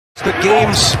The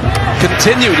games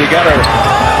continued. You got to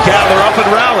gather up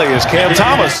and rally as Cam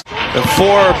Thomas. And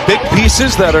four big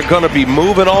pieces that are going to be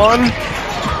moving on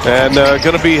and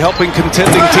going to be helping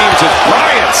contending teams. As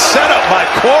Bryant set up by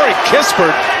Corey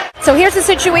Kispert. So here's the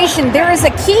situation. There is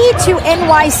a key to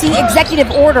NYC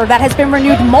executive order that has been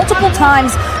renewed multiple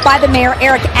times by the mayor,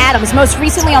 Eric Adams, most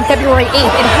recently on February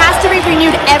 8th. It has to be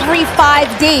renewed every 5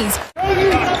 days.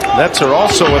 Nets are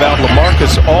also without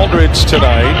LaMarcus Aldridge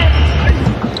tonight.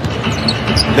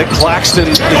 Nick Claxton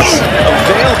is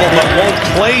available but won't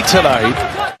play tonight.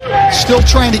 Still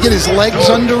trying to get his legs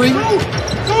under him.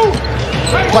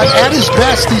 But at his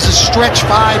best, he's a stretch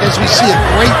five as we see a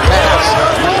great pass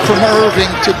from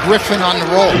Irving to Griffin on the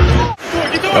roll.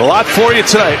 A lot for you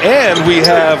tonight. And we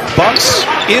have Bucks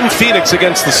in Phoenix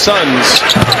against the Suns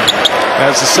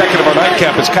as the second of our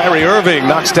nightcap as Kyrie Irving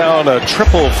knocks down a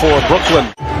triple for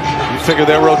Brooklyn. You figure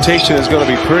their rotation is going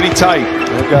to be pretty tight.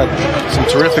 They've got some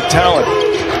terrific talent.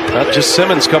 Not just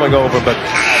Simmons coming over, but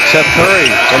Seth Curry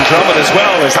and Drummond as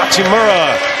well as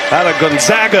Hachimura out of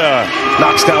Gonzaga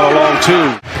knocks down a long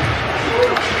two.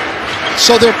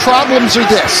 So their problems are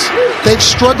this. They've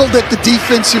struggled at the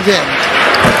defensive end.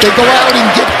 They go out and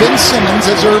get Ben Simmons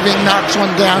as Irving knocks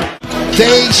one down.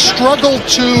 They struggle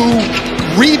to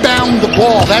rebound the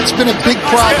ball. That's been a big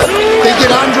problem. They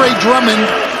get Andre Drummond,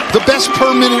 the best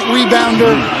per-minute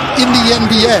rebounder in the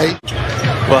NBA.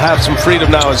 We'll have some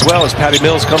freedom now as well as Patty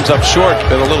Mills comes up short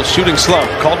in a little shooting slump.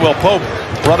 Caldwell Pope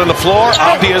running the floor.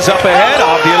 Avdia's up ahead.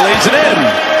 Avdia lays it in.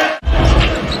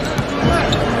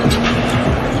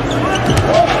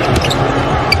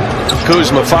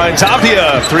 Kuzma finds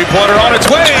Avdia. Three-pointer on its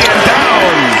way and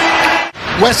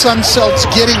down. Wes Unselt's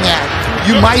getting at.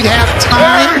 You might have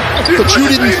time, but you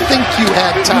didn't think you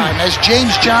had time. As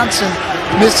James Johnson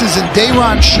misses and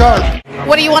Day'Ron Sharpe.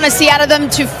 What do you want to see out of them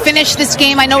to finish this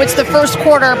game? I know it's the first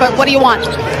quarter, but what do you want?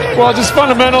 Well, just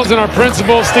fundamentals and our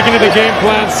principles, sticking to the game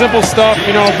plan, simple stuff.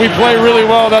 You know, if we play really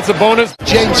well, that's a bonus.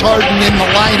 James Harden in the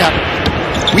lineup.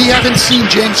 We haven't seen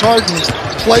James Harden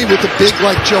play with a big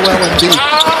like Joel Embiid.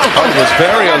 Harden was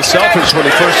very unselfish when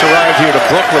he first arrived here to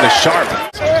Brooklyn as Sharpe.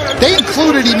 They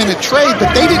included him in a trade,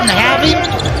 but they didn't have him,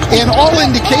 and all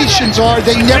indications are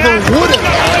they never would have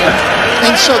had him.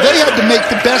 And so they had to make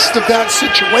the best of that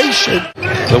situation.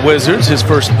 The Wizards, his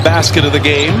first basket of the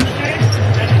game.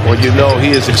 Well, you know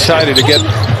he is excited to get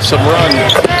some run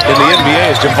in the NBA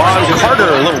as Javon Carter,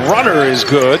 a little runner, is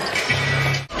good.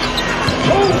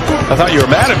 I thought you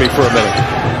were mad at me for a minute.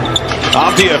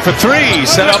 Avdia for three,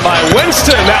 set up by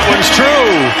Winston. That one's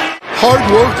true. Hard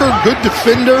worker, good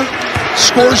defender,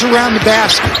 scores around the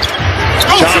basket.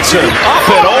 Johnson up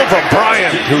and over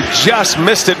Bryant, who just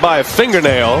missed it by a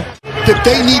fingernail. That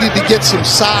they needed to get some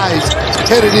size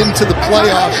headed into the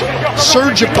playoffs.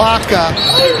 Serge Ibaka,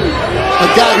 a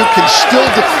guy who can still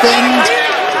defend,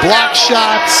 block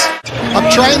shots. I'm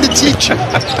trying to teach you.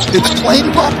 It's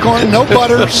plain popcorn, no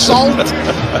butter, salt.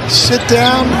 Sit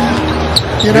down,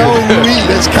 you know, and you eat.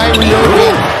 As Kyrie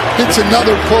Irving hits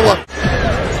another pull-up.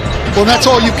 Well, that's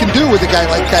all you can do with a guy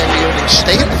like Kyrie Irving.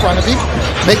 Stay in front of him,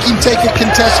 make him take a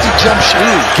contested jump shot.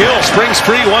 Gill springs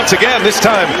free once again. This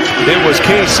time it was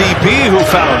KCP who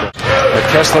found it. But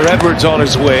Kessler Edwards on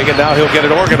his wing, and now he'll get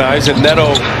it organized. And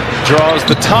Neto draws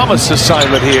the Thomas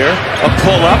assignment here. A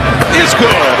pull-up is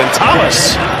good, and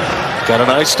Thomas got a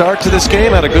nice start to this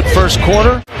game. Had a good first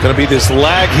quarter. Going to be this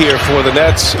lag here for the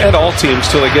Nets and all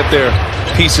teams till they get their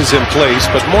pieces in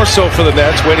place. But more so for the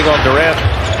Nets, waiting on Durant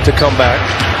to come back.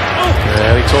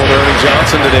 And he told Ernie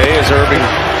Johnson today as Irving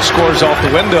scores off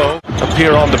the window,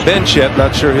 appear on the bench yet.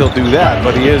 Not sure he'll do that,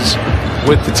 but he is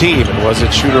with the team. And was it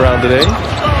shoot around today?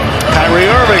 Kyrie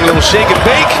Irving, little shake and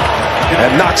bake,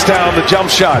 and knocks down the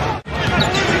jump shot.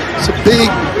 It's a big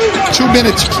 2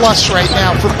 minutes plus right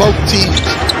now for both teams.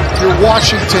 If you're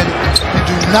Washington, you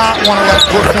do not want to let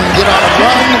Brooklyn get on a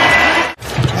run.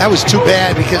 That was too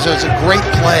bad because it was a great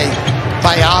play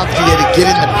by Avdia to get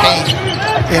in the paint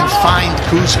and find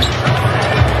Kuzma.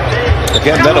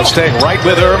 Again, Neto staying right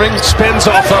with Irving, spins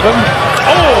off of him.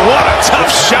 Oh, what a tough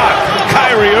shot,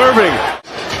 Kyrie Irving.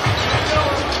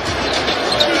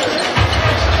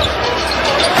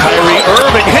 Kyrie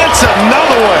Irving hits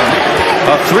another one.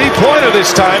 A three-pointer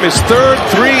this time, his third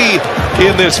three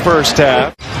in this first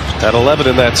half. At 11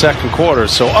 in that second quarter.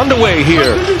 So underway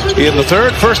here in the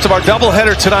third. First of our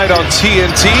doubleheader tonight on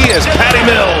TNT as Patty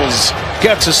Mills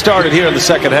gets us started here in the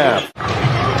second half.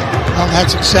 Well,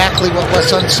 that's exactly what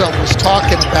Wes Unseld was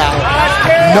talking about.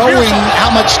 Knowing how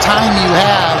much time you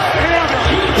have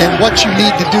and what you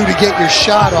need to do to get your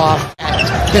shot off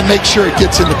and make sure it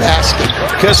gets in the basket.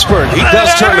 Kispert, he does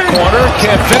turn the corner,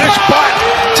 can't finish, but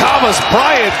Thomas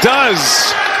Bryant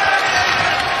does.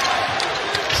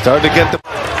 Starting to get the...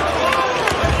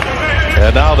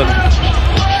 And now the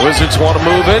Wizards want to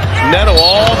move it. Neto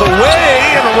all the way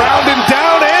and around and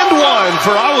down and one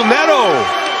for Raul Neto.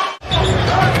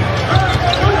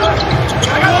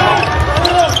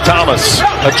 Thomas,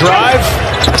 a drive,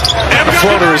 and the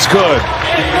floater is good.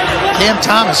 Cam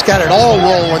Thomas got it all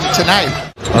rolling tonight.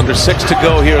 Under 6 to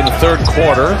go here in the third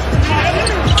quarter.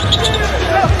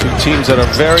 Two teams that are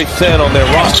very thin on their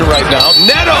roster right now.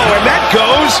 Neto, and that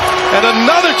goes, and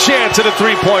another chance at a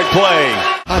three-point play.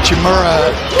 Hachimura,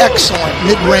 excellent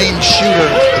mid-range shooter.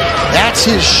 That's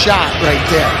his shot right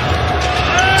there.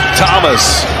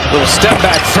 Thomas, little step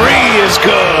back three is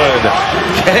good.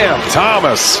 Cam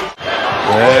Thomas.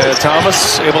 And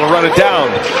Thomas able to run it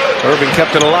down. Irving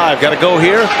kept it alive. Got to go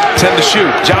here. 10 to shoot.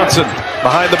 Johnson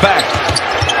behind the back.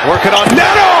 Working on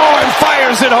Neto and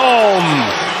fires it home.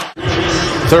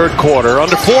 Third quarter.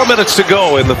 Under 4 minutes to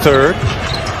go in the third.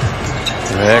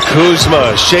 And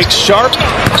Kuzma shakes sharp.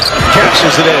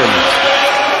 Catches it in.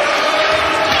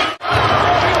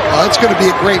 Well, it's going to be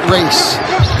a great race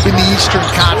in the Eastern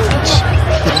Conference.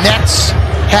 The Nets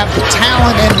have the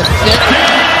talent and the fit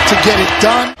to get it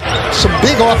done. Some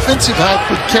big offensive help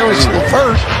with Karis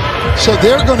LeVert, so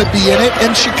they're going to be in it.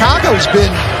 And Chicago's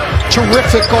been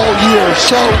terrific all year.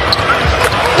 So,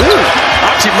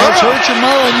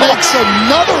 Hachimura makes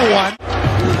another one.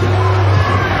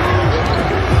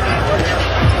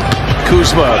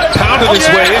 Kuzma pounded his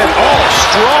way in. Oh,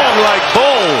 strong like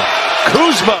bull.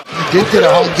 Kuzma. He did get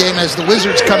a home game as the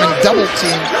Wizards come in double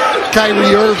team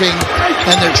Kyrie Irving,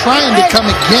 and they're trying to come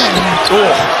again.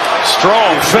 Oh,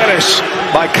 strong finish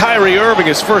by Kyrie Irving,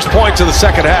 his first points of the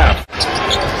second half.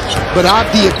 But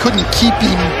Avdia couldn't keep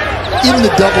him in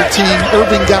the double team.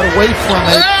 Irving got away from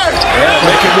it. Yeah,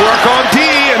 make it work on D,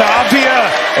 and Avdia,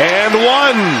 and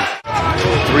one.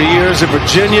 3 years at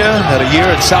Virginia, had a year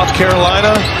at South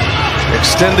Carolina.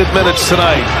 Extended minutes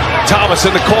tonight. Thomas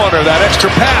in the corner, that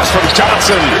extra pass from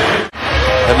Johnson.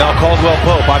 And now Caldwell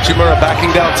Pope. Hachimura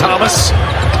backing down Thomas.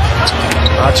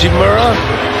 Hachimura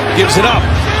gives it up.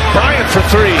 Bryant for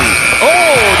three.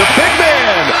 Oh, the big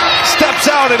man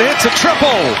steps out and hits a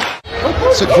triple.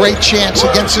 It's a great chance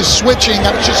against his switching.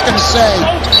 I was just going to say,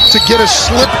 to get a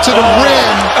slip to the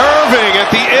rim. Irving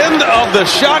at the end of the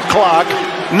shot clock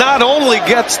not only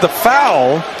gets the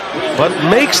foul, but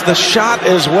makes the shot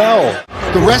as well.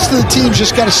 The rest of the team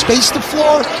just got to space the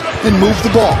floor and move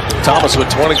the ball. Thomas with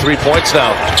 23 points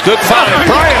now. Good find.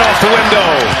 Bryant off the window.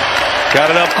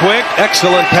 Got it up quick.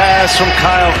 Excellent pass from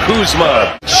Kyle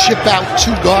Kuzma. Ship out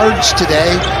 2 guards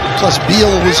today, plus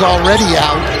Beal was already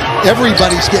out.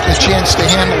 Everybody's getting a chance to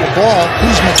handle the ball.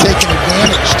 Kuzma taking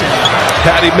advantage today.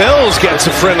 Patty Mills gets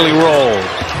a friendly roll.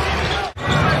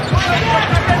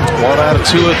 1 out of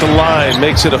 2 at the line.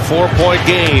 Makes it a 4-point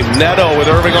game. Neto with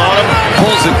Irving on him.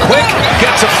 Pulls it quick.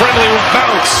 Gets a friendly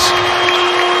bounce.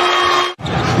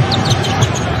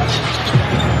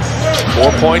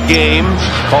 4-point game.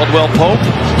 Caldwell Pope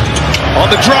on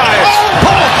the drive.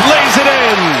 Pope lays it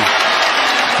in.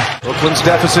 Brooklyn's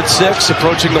deficit 6,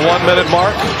 approaching the 1-minute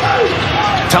mark.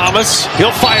 Thomas, he'll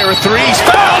fire a three. He's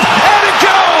fouled, and it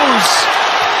goes!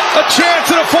 A chance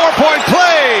at a 4-point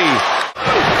play.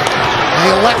 They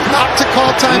elect not to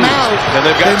call timeout and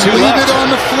they've got 2 leave left. it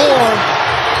on the floor.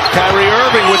 Kyrie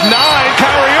Irving with 9.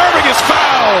 Kyrie Irving is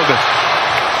fouled.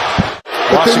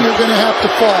 But then you're going to have to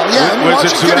fall. Yeah, and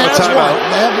Wizards Washington have a has timeout. one.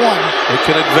 They have one. They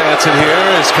can advance it here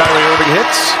as Kyrie Irving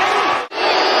hits.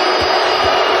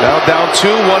 Now down 2,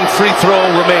 1 free throw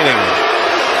remaining.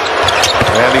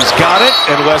 And he's got it,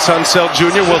 and Wes Unseld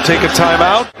Jr. will take a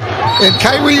timeout. And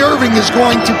Kyrie Irving is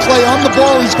going to play on the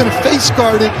ball. He's going to face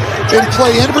guard it and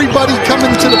play everybody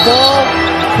coming to the ball.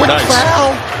 Quick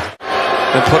foul.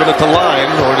 And put him at the line,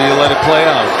 or do you let it play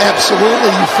out?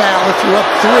 Absolutely, you foul if you're up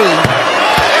 3.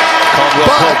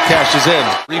 Caldwell Pope cashes in.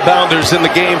 Rebounders in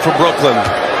the game for Brooklyn.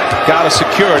 Got to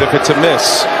secure it if it's a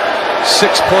miss.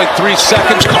 6.3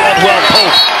 seconds. Caldwell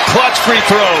Pope. Clutch free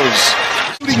throws.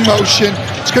 Shooting motion.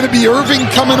 It's going to be Irving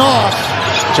coming off.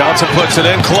 Johnson puts it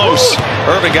in close.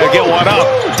 Irving got to get one up.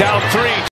 Down 3.